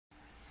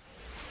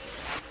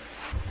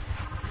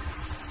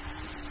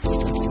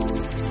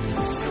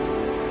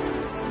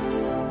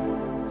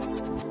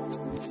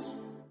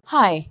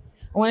Hi,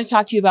 I want to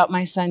talk to you about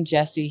my son,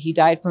 Jesse. He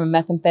died from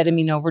a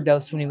methamphetamine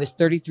overdose when he was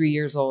 33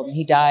 years old, and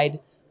he died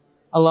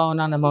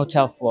alone on a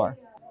motel floor.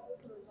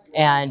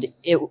 And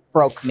it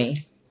broke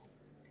me.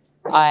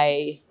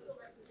 I,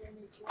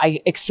 I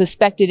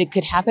suspected it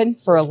could happen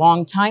for a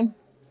long time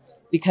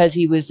because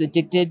he was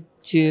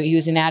he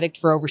was an addict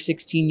for over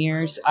 16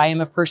 years. I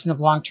am a person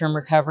of long-term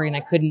recovery, and I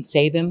couldn't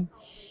save him,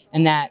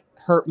 and that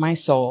hurt my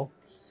soul.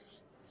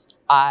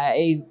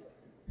 I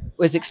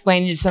was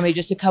explaining to somebody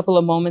just a couple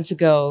of moments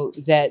ago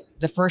that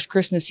the first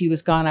Christmas he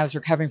was gone, I was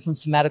recovering from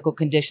some medical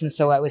conditions.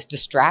 So I was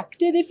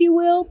distracted, if you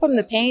will, from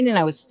the pain, and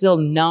I was still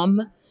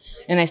numb,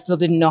 and I still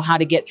didn't know how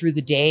to get through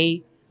the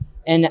day.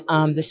 And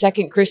the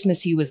second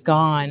Christmas he was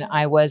gone,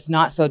 I was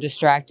not so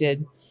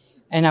distracted.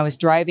 And I was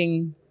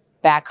driving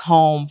back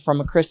home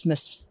from a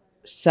Christmas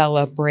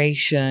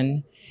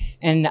celebration.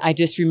 And I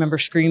just remember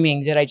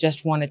screaming that I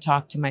just want to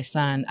talk to my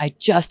son. I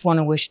just want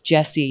to wish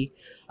Jesse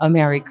a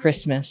Merry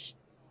Christmas.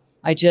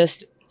 I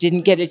just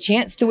didn't get a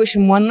chance to wish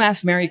him one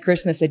last Merry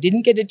Christmas. I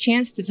didn't get a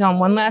chance to tell him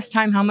one last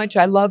time how much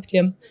I loved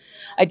him.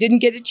 I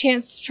didn't get a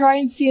chance to try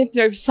and see if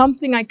there's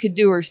something I could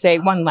do or say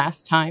one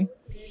last time.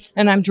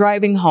 And I'm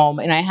driving home,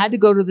 and I had to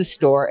go to the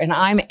store, and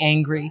I'm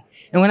angry.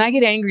 And when I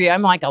get angry,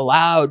 I'm like a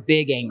loud,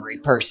 big, angry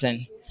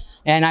person.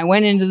 And I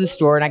went into the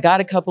store, and I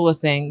got a couple of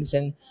things,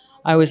 and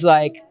I was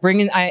like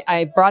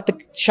I brought the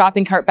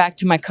shopping cart back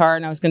to my car,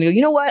 and I was going to go,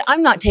 you know what?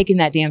 I'm not taking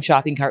that damn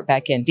shopping cart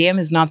back in. Damn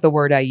is not the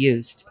word I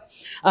used.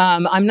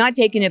 I'm not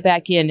taking it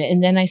back in.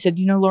 And then I said,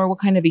 you know, Laura, what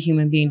kind of a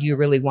human being do you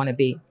really want to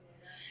be?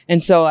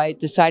 And so I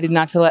decided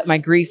not to let my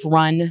grief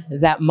run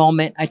that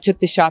moment. I took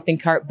the shopping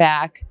cart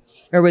back.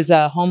 There was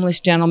a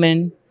homeless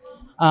gentleman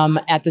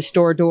at the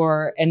store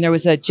door, and there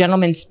was a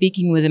gentleman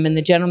speaking with him. And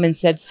the gentleman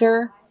said,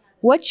 "Sir,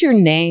 what's your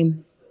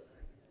name?"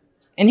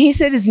 And he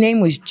said his name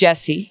was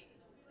Jesse.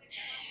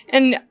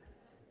 And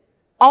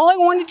all I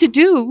wanted to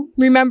do,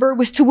 remember,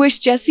 was to wish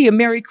Jesse a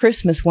Merry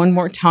Christmas one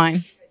more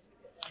time.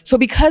 So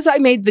because I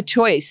made the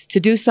choice to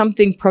do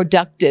something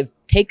productive,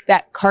 take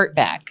that cart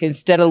back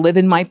instead of live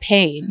in my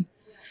pain,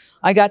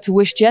 I got to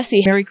wish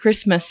Jesse Merry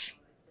Christmas.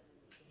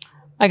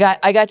 I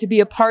got to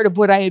be a part of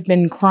what I had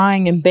been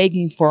crying and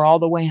begging for all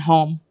the way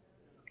home.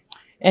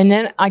 And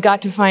then I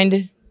got to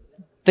find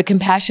the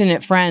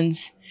compassionate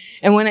friends.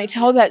 And when I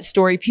tell that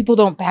story, people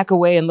don't back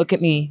away and look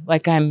at me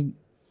like I'm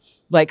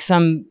like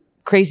some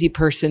crazy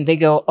person. They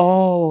go,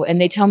 oh, and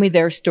they tell me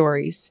their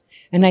stories.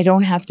 And I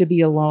don't have to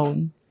be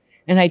alone.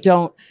 And I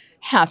don't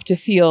have to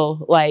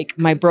feel like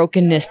my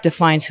brokenness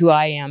defines who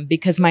I am,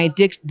 because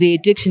the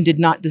addiction did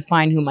not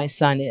define who my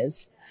son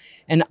is.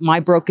 And my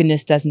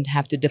brokenness doesn't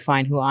have to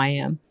define who I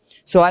am.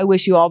 So I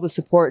wish you all the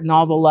support and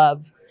all the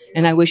love.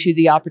 And I wish you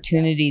the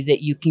opportunity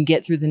that you can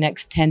get through the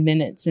next 10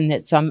 minutes, and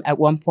that at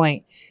one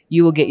point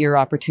you will get your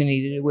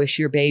opportunity to wish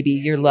your baby,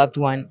 your loved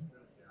one,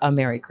 a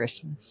Merry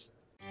Christmas.